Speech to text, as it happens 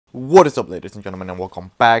What is up, ladies and gentlemen, and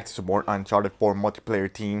welcome back to some more Uncharted 4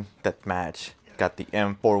 multiplayer team deathmatch. Got the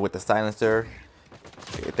M4 with the silencer.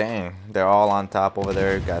 Okay, dang, they're all on top over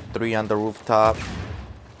there. Got 3 on the rooftop.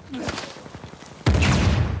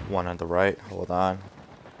 1 on the right. Hold on.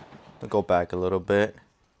 I'll go back a little bit.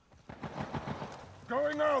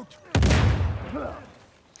 Going out.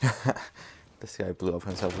 This guy blew up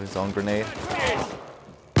himself with his own grenade.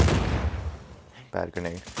 Bad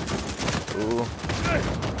grenade. Ooh.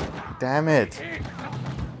 Damn it.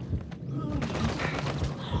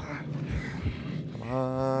 Come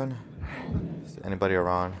on. Is anybody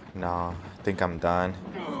around? No. I think I'm done.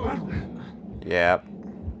 Yep.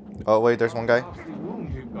 Oh, wait, there's one guy.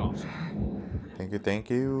 Thank you, thank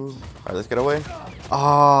you. Alright, let's get away.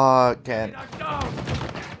 Oh, can't.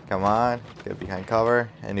 Come on. Get behind cover.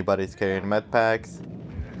 Anybody's carrying med packs?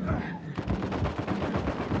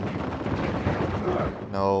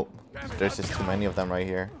 Nope. There's just too many of them right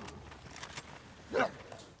here.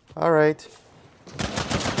 Alright.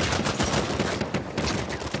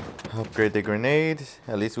 Upgrade the grenade.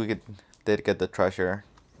 At least we did get the treasure.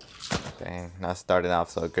 Dang, not starting off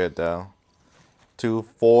so good though.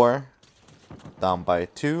 2-4. Down by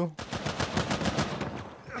 2.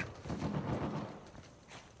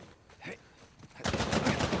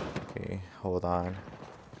 Okay, hold on.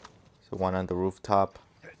 So 1 on the rooftop.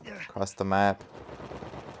 Across the map.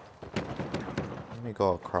 Let me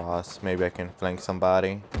go across. Maybe I can flank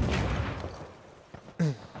somebody.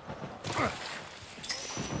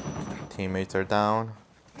 Teammates are down.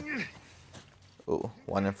 Oh,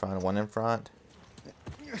 1 in front, 1 in front.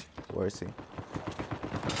 Where is he?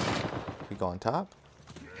 He go on top?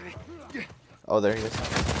 Oh, there he is.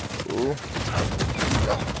 Ooh.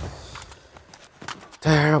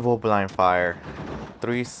 Terrible blind fire.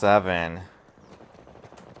 3-7.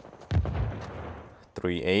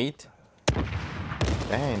 3-8.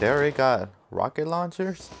 Dang, they already got rocket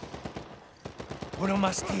launchers? Uno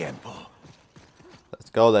más tiempo. Let's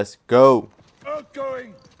go, let's go!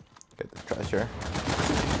 Outgoing. Get the treasure.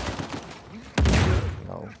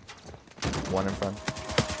 No. 1 in front.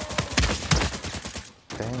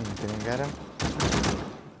 Dang, didn't get him.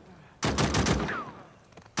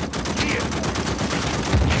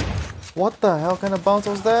 What the hell kind of bounce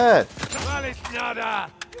was that?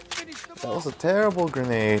 That was a terrible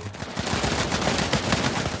grenade.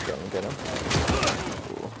 Get him.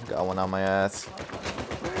 Ooh, got 1 on my ass.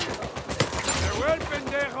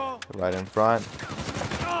 Right in front.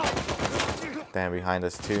 Damn, behind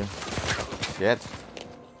us too. Shit.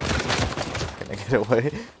 Can I get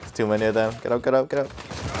away? There's too many of them. Get up, get up, get up.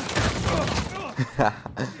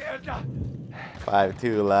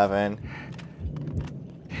 5-2-11.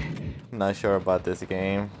 Not sure about this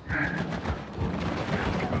game.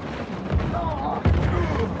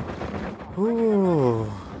 Ooh.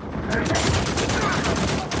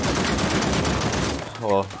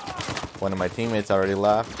 Well, one of my teammates already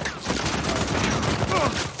left.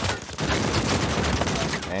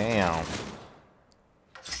 Damn.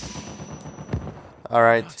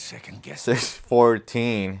 Alright.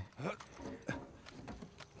 6-14.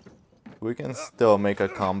 We can still make a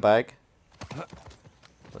comeback.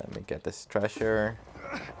 Let me get this treasure.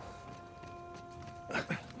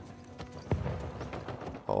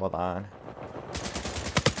 Hold on.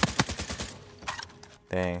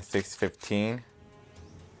 Dang, 6-15.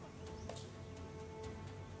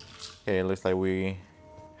 Okay, looks like we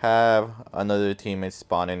have another teammate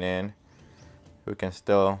spawning in. We can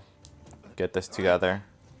still get this together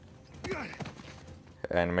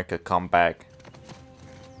and make a comeback.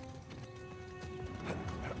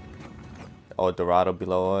 Oh, Dorado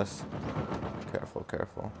below us. Careful,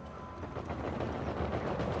 careful.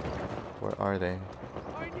 Where are they?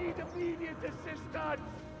 I need immediate assistance.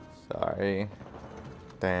 Sorry.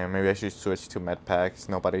 Damn, maybe I should switch to med packs.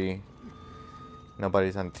 Nobody's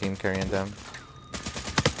on the team carrying them.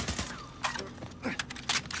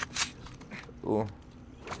 Ooh.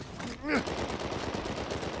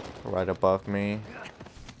 Right above me.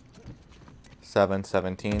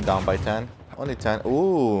 7-17, down by 10. Only 10.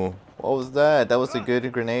 Ooh, what was that? That was a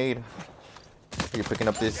good grenade. You're picking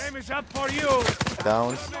up this Game is up for you.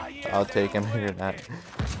 downs. I'll take him here now.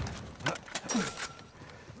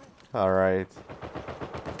 Alright.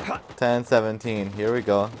 10-17. Here we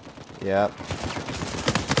go. Yep.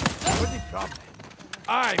 What's the problem?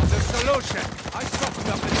 I'm the solution. I softened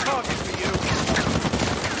up the target for you.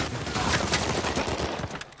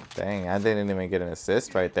 Dang, I didn't even get an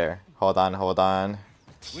assist right there. Hold on, hold on.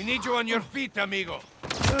 We need you on your feet, amigo.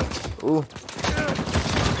 Ooh.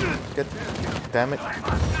 Good. Damn it.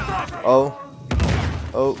 Oh.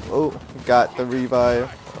 Oh, oh. Got the revive.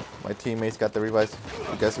 My teammates got the revives.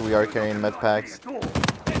 I guess we are carrying med packs.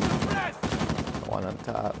 One on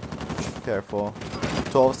top. Careful.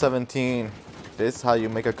 12-17. This is how you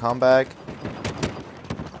make a comeback.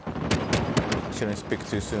 Shouldn't speak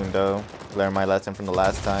too soon though. Learn my lesson from the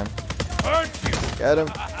last time. Get him.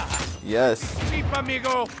 Yes. Cheap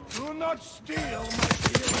amigo. Do not steal my deal.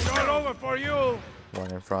 It's all over for you.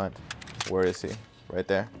 One in front. Where is he? Right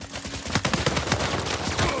there.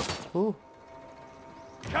 Ooh.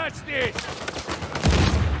 Catch this.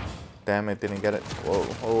 Damn it, didn't get it. Whoa,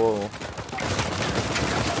 whoa, whoa.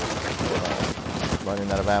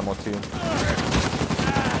 Running out of ammo too.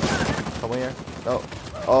 Come here. No.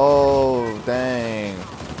 Oh, dang.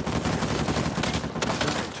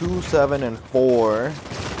 2, 7, and 4.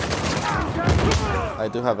 I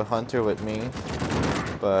do have a hunter with me,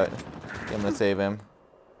 but I'm gonna save him.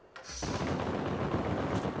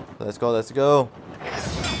 Let's go, let's go.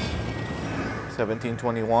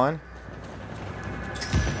 17-21.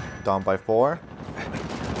 Down by 4.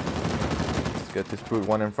 Let's get this brute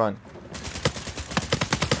one in front.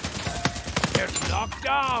 It's locked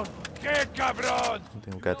down. Get cabron.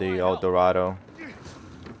 We got the El Dorado.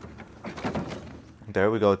 There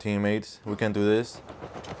we go, teammates. We can do this.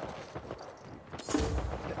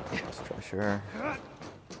 Let's try sure.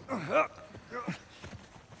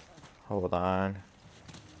 Hold on.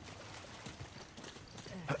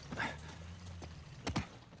 Let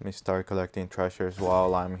me start collecting treasures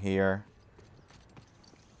while I'm here.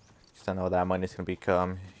 Just I know that money's gonna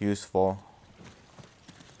become useful.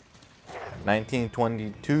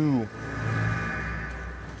 1922.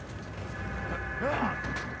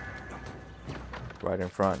 Right in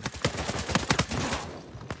front.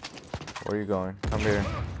 Where are you going? Come here.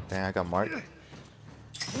 Dang, I got marked.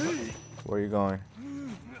 Where are you going?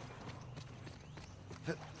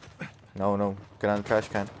 No, no. Get on the trash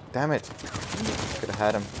can. Damn it. Could have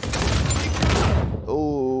had him.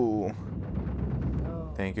 Oh.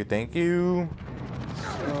 Thank you, thank you.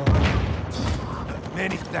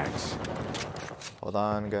 Many thanks. Hold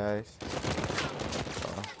on, guys.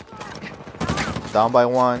 Down by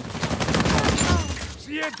 1.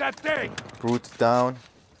 Brutes down.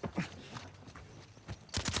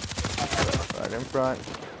 Right in front.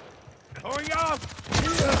 Going up.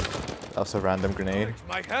 That was a random grenade.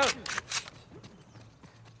 My help.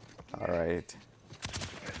 Alright.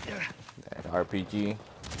 RPG.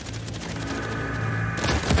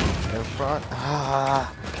 In front.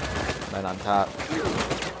 Ah. Man on top.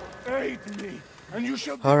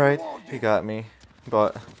 Alright, he got me.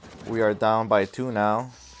 But we are down by 2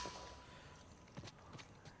 now.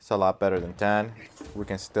 It's a lot better than 10. We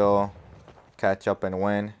can still catch up and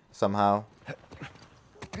win somehow.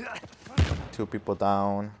 2 people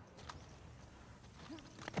down.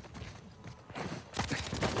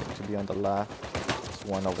 To be on the left. There's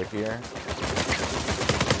one over here.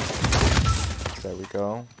 There we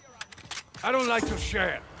go. I don't like to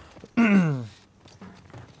share.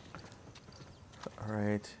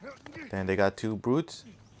 Alright. Then they got 2 brutes.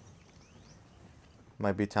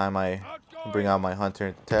 Might be time I bring out my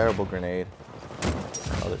hunter. Terrible grenade.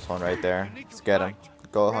 Oh, there's one right there. Let's get him.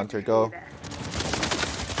 Go, hunter, go.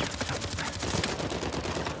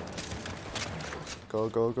 Go,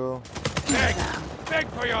 go, go. Beg! Beg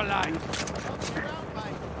for your life!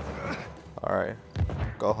 Alright.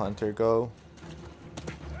 Go, hunter, go.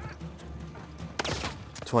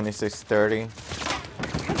 26-30.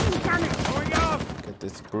 Get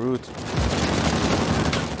this brute.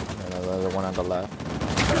 And another one on the left.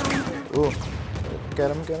 Ooh.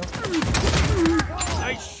 Get him, get him.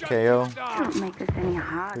 KO.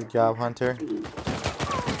 Good job, hunter.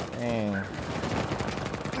 Dang.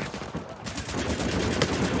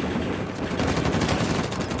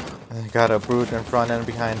 Got a brute in front and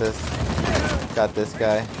behind us. Got this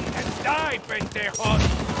guy.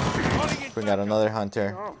 We got another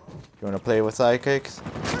hunter. You wanna play with sidekicks?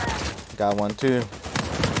 Got one too.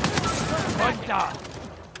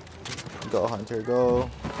 Go, hunter, go.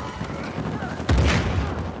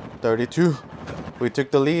 32. We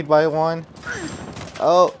took the lead by 1.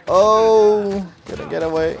 Oh, oh! Couldn't get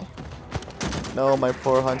away. No, my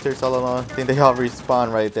poor hunter's all alone. I think they all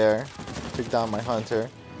respawn right there. Took down my hunter.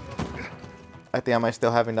 I think I might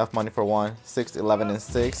still have enough money for one. 6, 11, and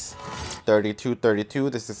 6. 32, 32.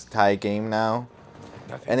 This is a tie game now.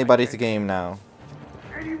 Anybody's game now.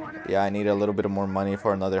 Yeah, I need a little bit of more money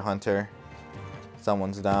for another hunter.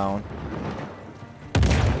 Someone's down.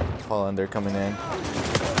 Hold on, they're coming in.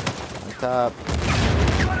 On top.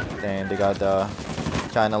 Dang, they got the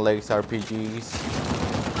China Legs RPGs.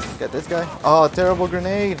 Get this guy. Oh, terrible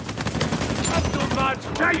grenade.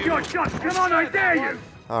 Take your shot. Come on, I dare you.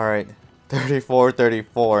 Alright.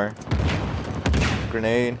 34.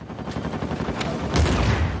 Grenade.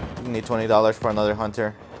 You need $20 for another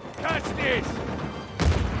hunter. Catch this!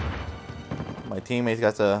 My teammates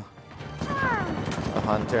got a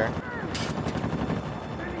hunter.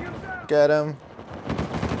 Get him.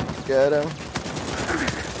 Get him.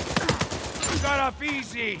 Got off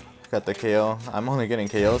easy. Got the KO. I'm only getting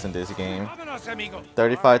KOs in this game. Vámonos, amigo.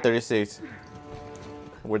 35-36.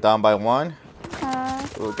 We're down by 1.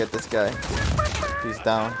 We'll get this guy. He's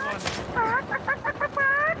down.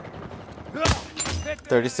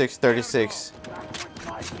 36-36.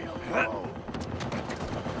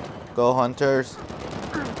 Go Hunters.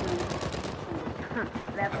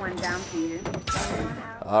 That one down for you.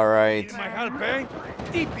 Alright. My help, eh?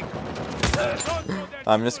 Típico.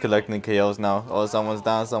 I'm just collecting KOs now. Oh, someone's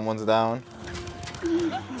down, someone's down.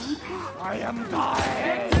 I am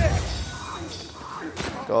dying.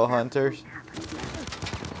 Go Hunters.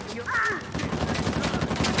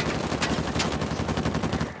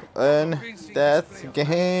 And that's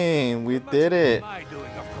game. We did it.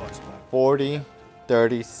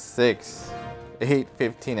 40-36. 8,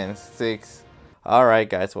 15, and 6. Alright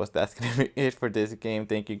guys, well that's gonna be it for this game.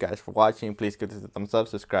 Thank you guys for watching. Please give this a thumbs up,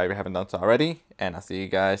 subscribe if you haven't done so already, and I'll see you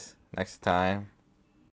guys next time.